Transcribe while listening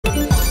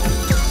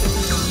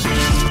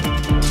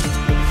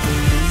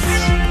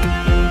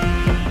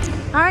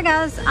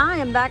Alright guys, I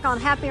am back on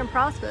Happy and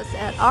Prosperous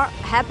at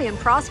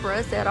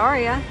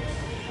Aria.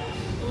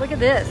 Look at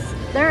this.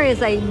 There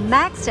is a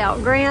maxed out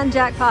grand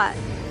jackpot.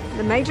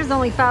 The major's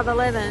only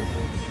 $5.11,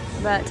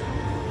 but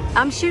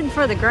I'm shooting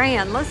for the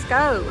grand. Let's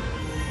go.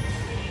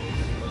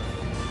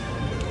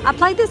 I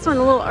played this one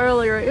a little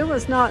earlier. It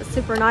was not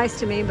super nice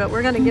to me, but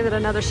we're gonna give it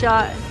another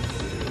shot.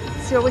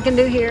 See what we can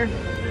do here.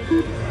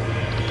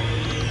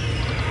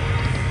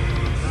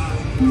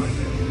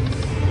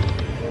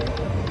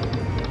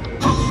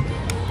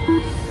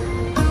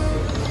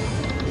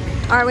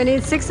 All right, we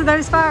need 6 of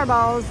those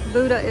fireballs.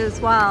 Buddha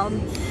is wild.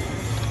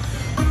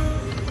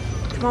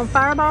 Come on,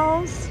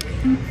 fireballs.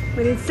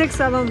 We need 6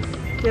 of them.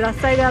 Did I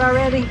say that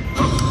already?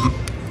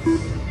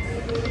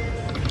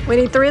 We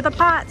need 3 of the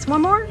pots.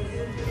 One more.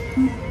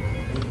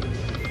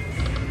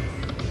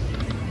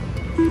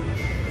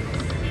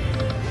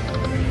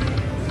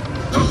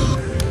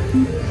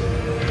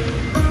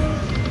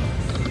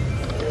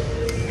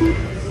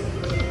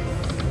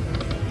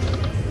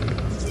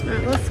 All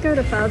right, let's go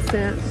to 5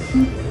 cents.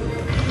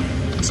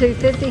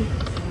 $2.50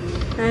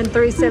 and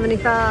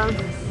 $3.75.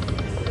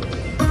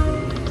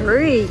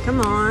 3, come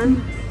on.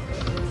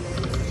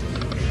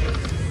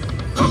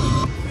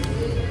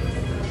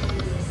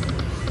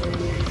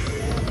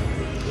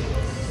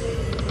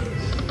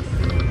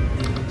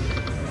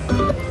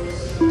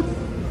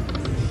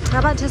 How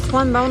about just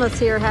one bonus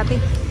here, Happy?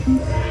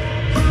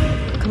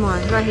 Come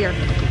on, right here.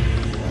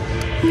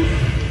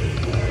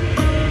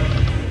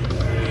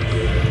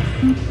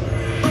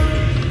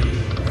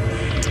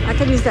 I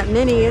could use that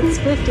mini, it's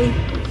 50.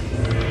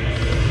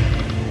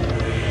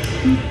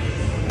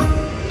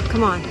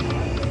 Come on.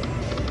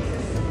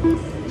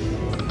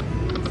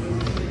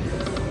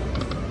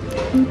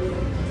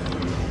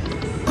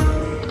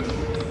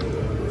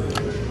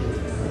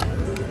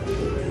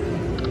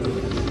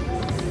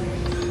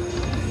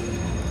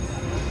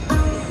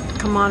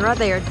 Come on, right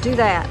there, do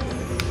that.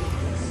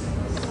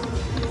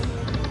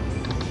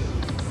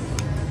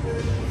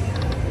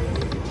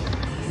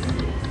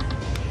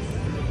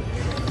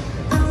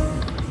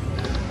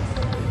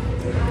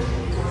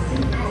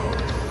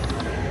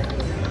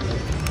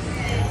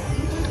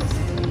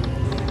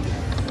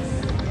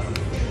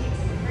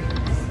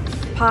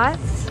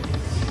 Pots.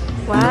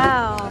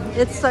 Wow,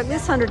 it sucked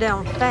this 100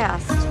 down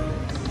fast.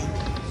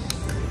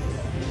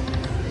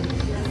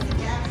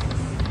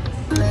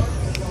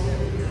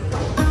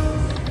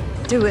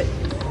 Do it.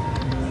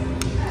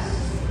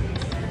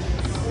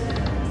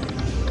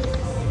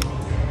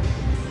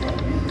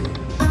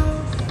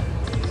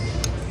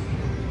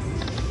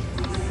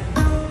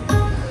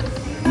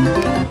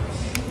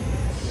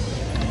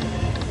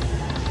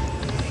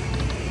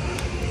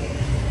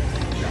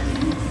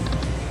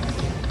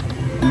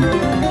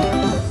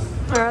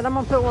 All right, I'm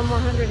gonna put one more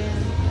 100 in.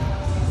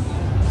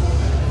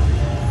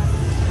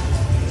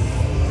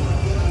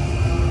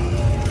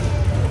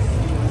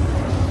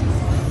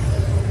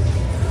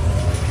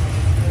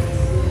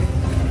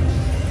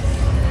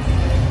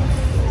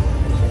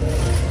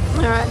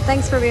 All right,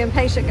 thanks for being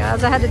patient,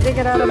 guys. I had to dig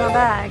it out of my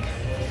bag.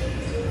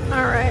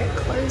 All right,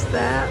 close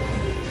that.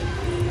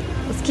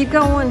 Let's keep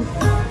going.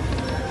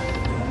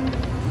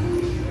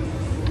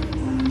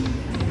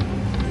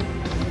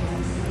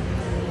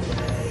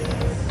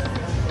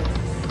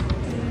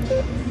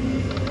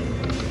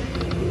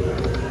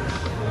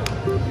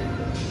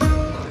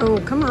 Oh,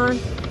 come on.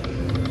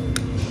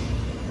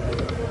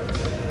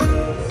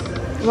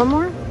 One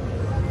more?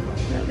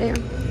 Right there.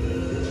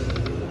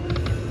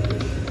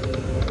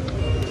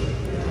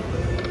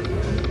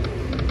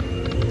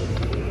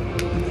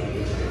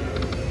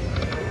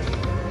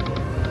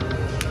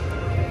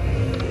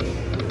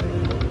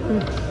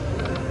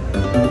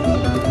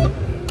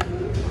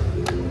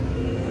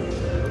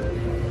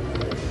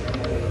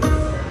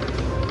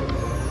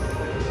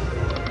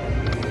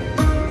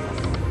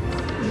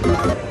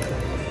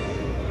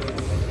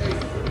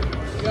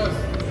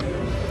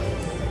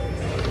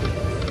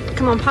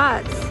 Come on,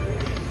 pots.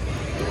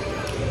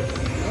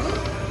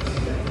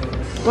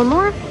 One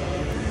more?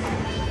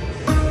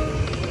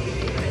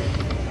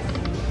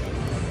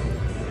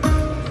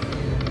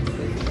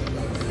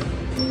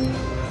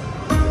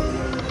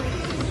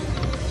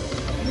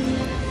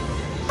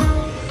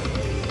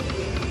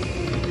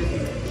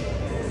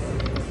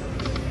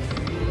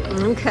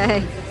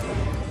 Okay.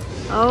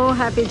 Oh,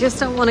 Happy, just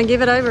don't want to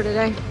give it over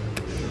today.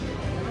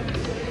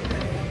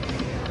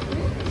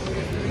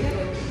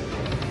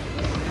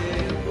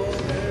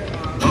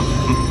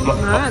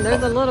 All right,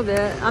 there's a little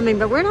bit. I mean,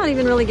 but we're not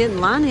even really getting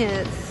line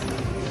hits.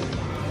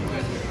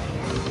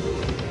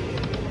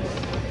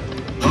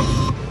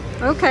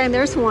 Okay,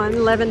 there's one,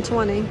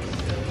 11.20.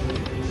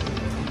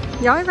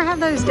 Y'all ever have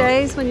those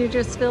days when you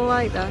just feel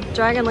like the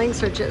dragon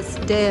links are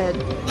just dead?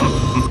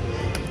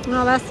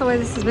 Well, that's the way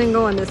this has been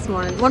going this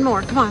morning. One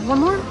more, come on, one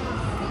more.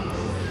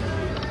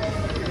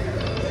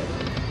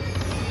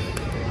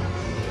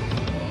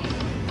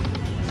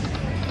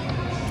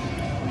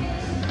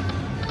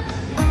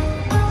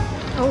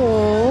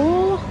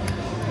 Oh.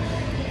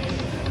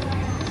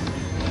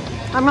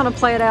 I'm gonna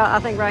play it out, I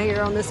think, right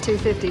here on this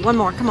 250. One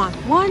more, come on.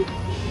 One.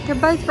 They're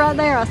both right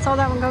there. I saw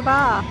that one go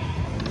by.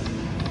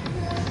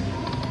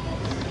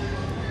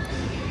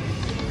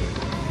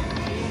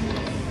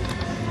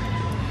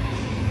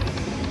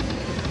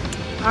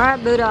 All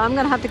right, Buddha, I'm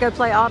gonna have to go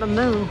play Autumn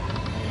Moon.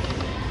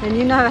 And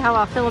you know how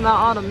I feel about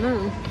Autumn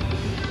Moon.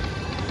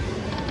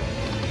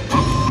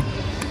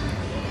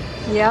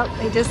 Yep,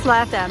 he just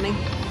laughed at me.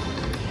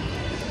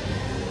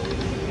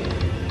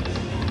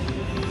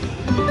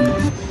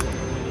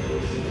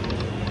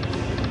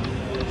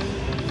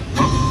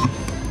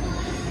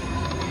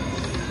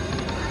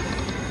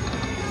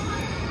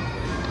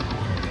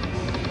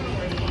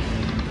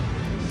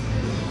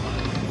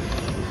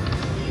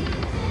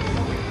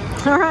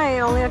 All right,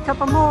 only a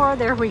couple more.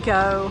 There we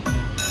go.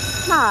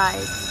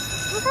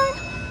 Nice. Okay.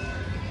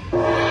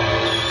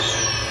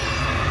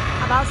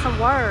 How about some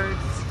words?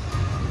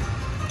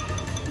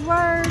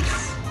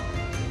 Words.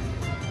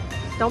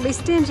 Don't be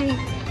stingy.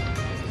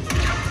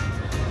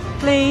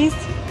 Please.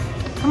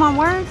 Come on,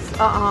 words.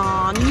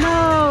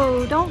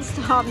 No. Don't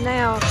stop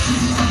now.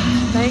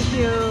 Thank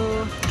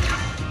you.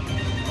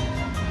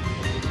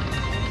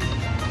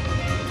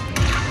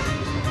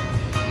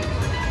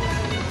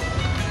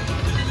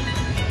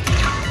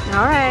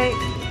 All right,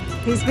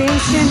 he's being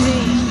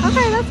stingy.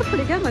 Okay, that's a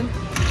pretty good one.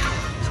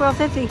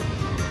 $12.50.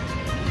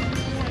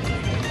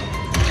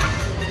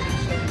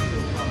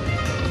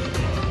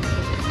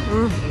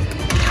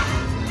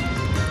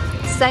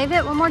 Save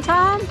it one more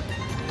time.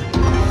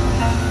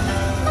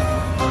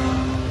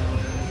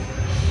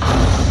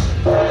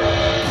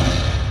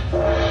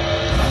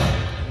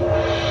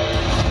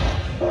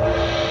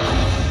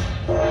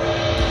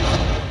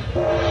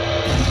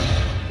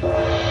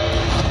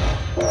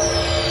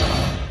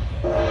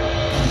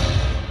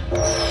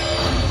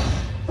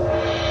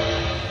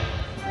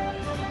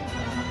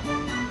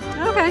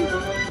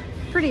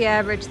 Pretty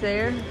average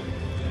there.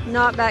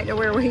 Not back to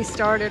where we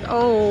started.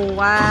 Oh,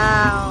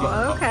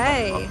 wow.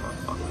 Okay.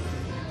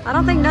 I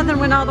don't think nothing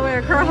went all the way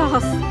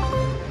across.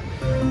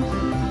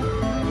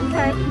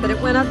 Okay, but it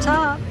went up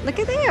top. Look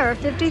at there,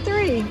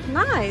 53.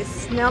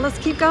 Nice. Now let's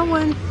keep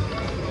going.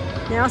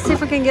 Now let's see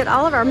if we can get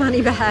all of our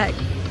money back.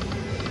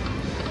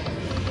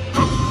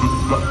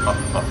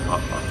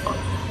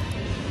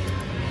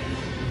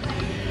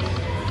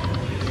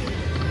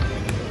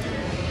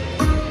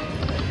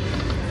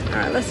 All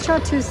right, let's try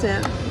 2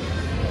 cents.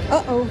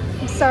 Uh-oh,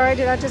 I'm sorry,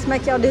 did I just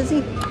make y'all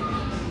dizzy?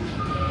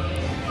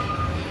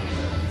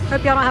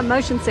 Hope y'all don't have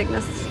motion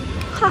sickness.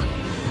 Ha!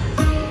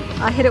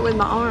 I hit it with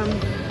my arm.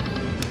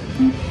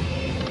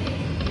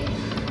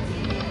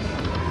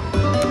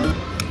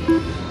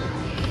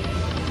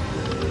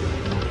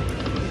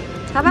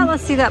 How about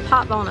let's see that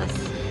pot bonus?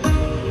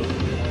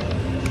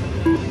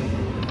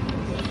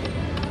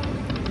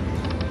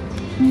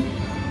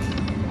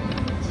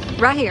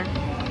 Right here.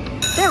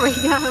 There we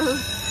go.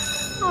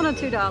 On a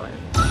 $2.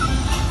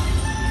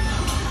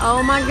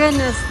 Oh my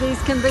goodness,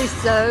 these can be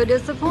so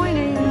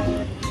disappointing.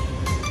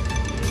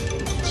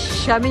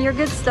 Show me your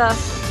good stuff.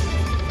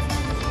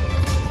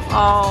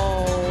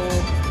 Oh.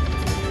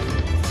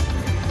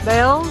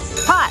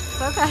 Bells? Pots,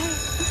 okay.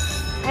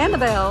 And the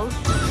bells.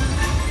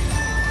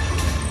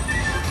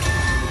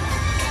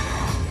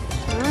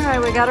 All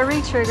right, we got a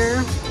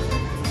re-trigger.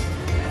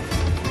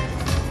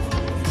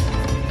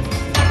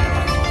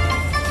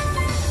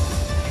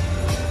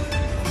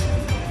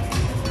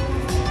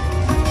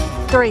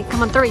 Three,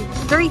 come on, three.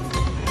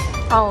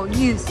 Oh,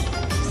 you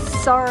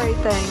sorry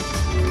thing.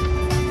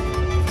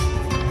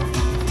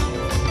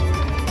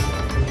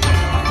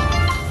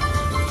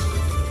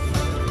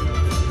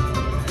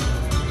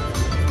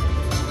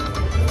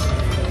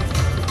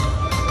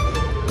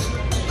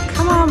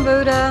 Come on,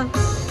 Buddha.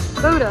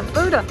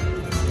 Buddha.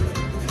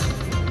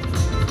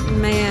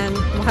 Man,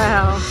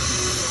 wow.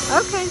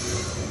 Okay,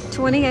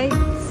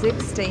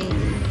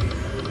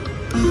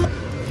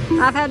 28.16.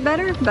 I've had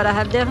better, but I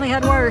have definitely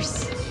had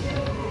worse.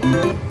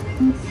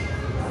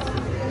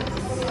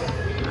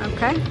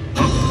 Okay.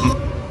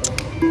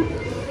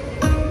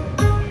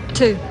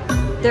 2.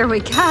 There we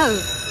go.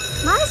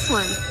 Nice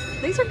one.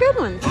 These are good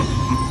ones.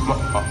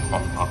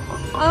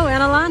 Oh,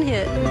 and a line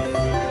hit.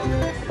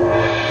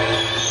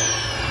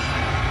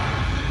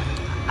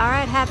 All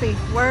right, Happy.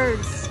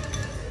 Words.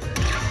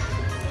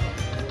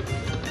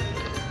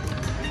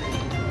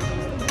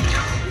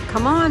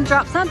 Come on,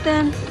 drop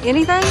something.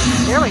 Anything?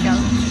 There we go.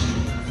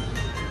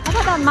 How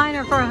about that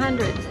minor for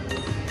 100?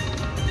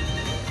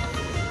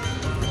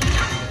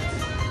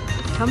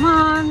 Come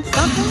on,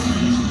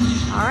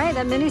 something. All right,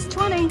 that mini's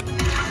 20.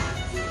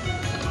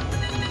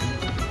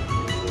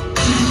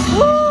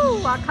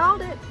 Woo, I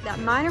called it. That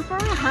minor for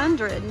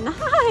 100.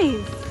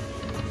 Nice.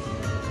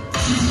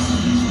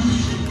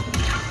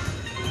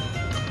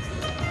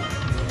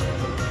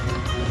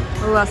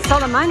 Oh, I saw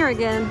the minor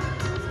again.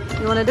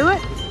 You want to do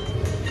it?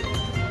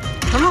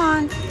 Come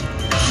on.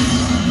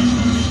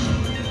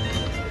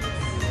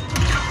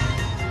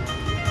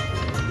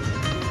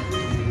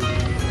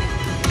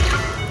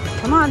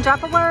 Come on,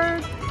 drop a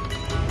word.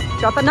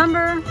 Drop a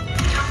number.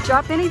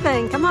 Drop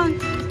anything. Come on.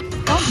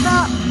 Don't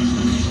stop.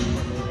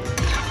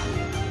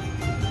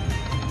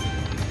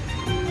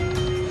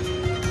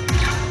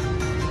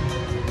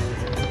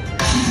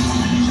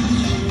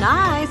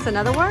 Nice,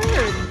 another word.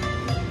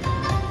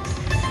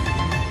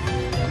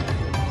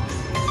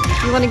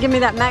 You want to give me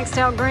that maxed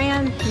out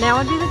grand? Now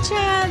would be the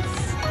chance.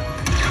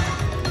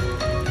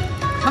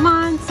 Come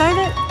on, save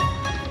it.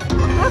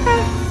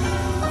 Okay.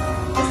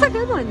 That's a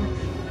good one.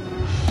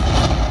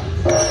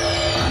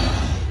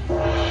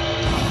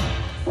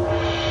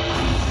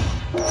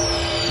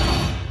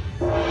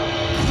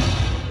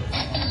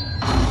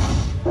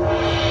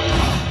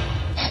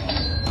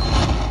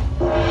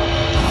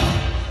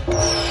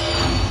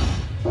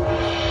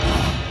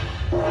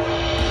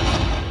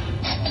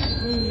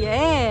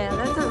 Yeah,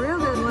 that's a real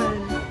good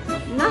one.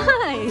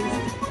 Nice.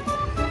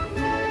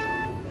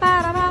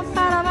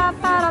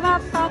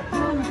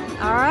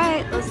 All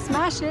right, let's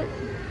smash it.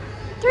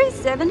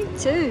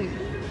 372.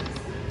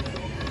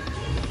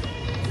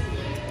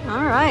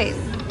 All right,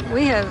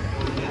 we have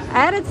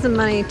added some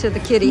money to the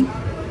kitty.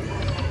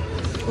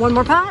 One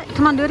more pot.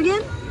 Come on, do it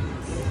again.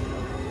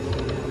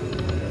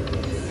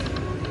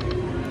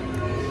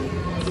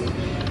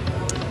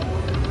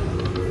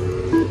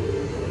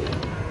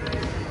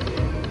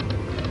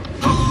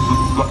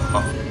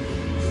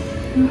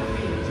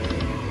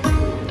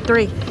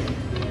 Three.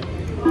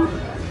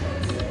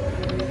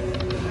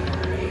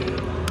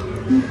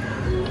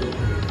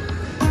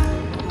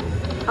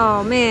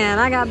 Oh man,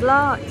 I got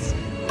blocks.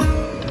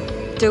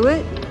 Do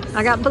it.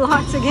 I got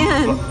blocks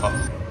again.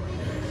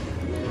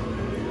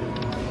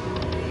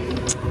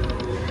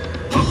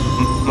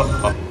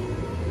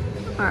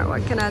 Alright,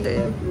 what can I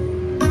do?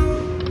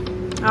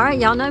 Alright,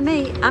 y'all know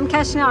me. I'm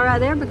cashing out right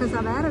there because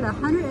I've added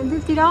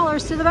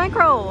 $150 to the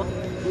bankroll.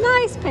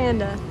 Nice,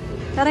 panda.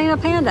 That ain't a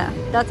panda.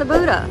 That's a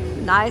Buddha.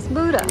 Nice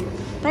Buddha.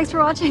 Thanks for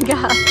watching,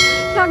 guys.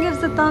 Y'all give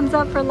us a thumbs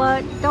up for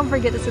luck. Don't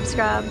forget to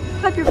subscribe.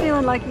 Hope you're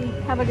feeling lucky.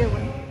 Have a good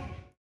one.